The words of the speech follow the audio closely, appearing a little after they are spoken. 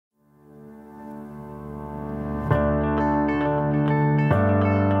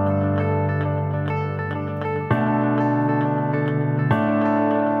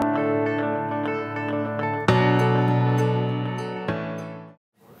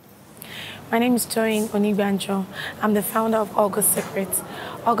My name is Oluwatoyin Onigbanjo. I'm the founder of August Secrets.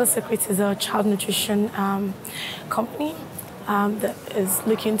 August Secrets is a child nutrition company that is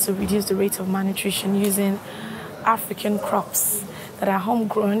looking to reduce the rate of malnutrition using African crops that are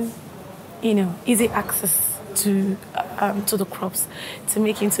homegrown, easy access to the crops to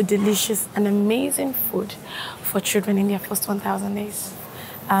make into delicious and amazing food for children in their first 1,000 days.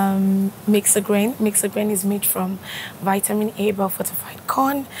 Mixer grain. Mixer grain is made from vitamin A fortified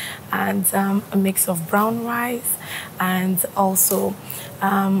corn and a mix of brown rice and also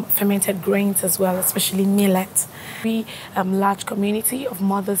fermented grains as well, especially millet. We large community of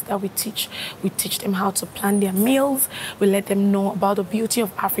mothers that we teach them how to plan their meals. We let them know about the beauty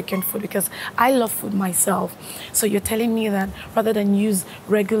of African food because I love food myself. So you're telling me that rather than use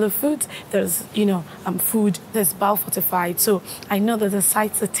regular food, there's food that's fortified. So I know that the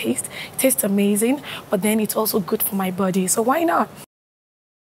sides, the taste, it tastes amazing, but then it's also good for my body. So why not?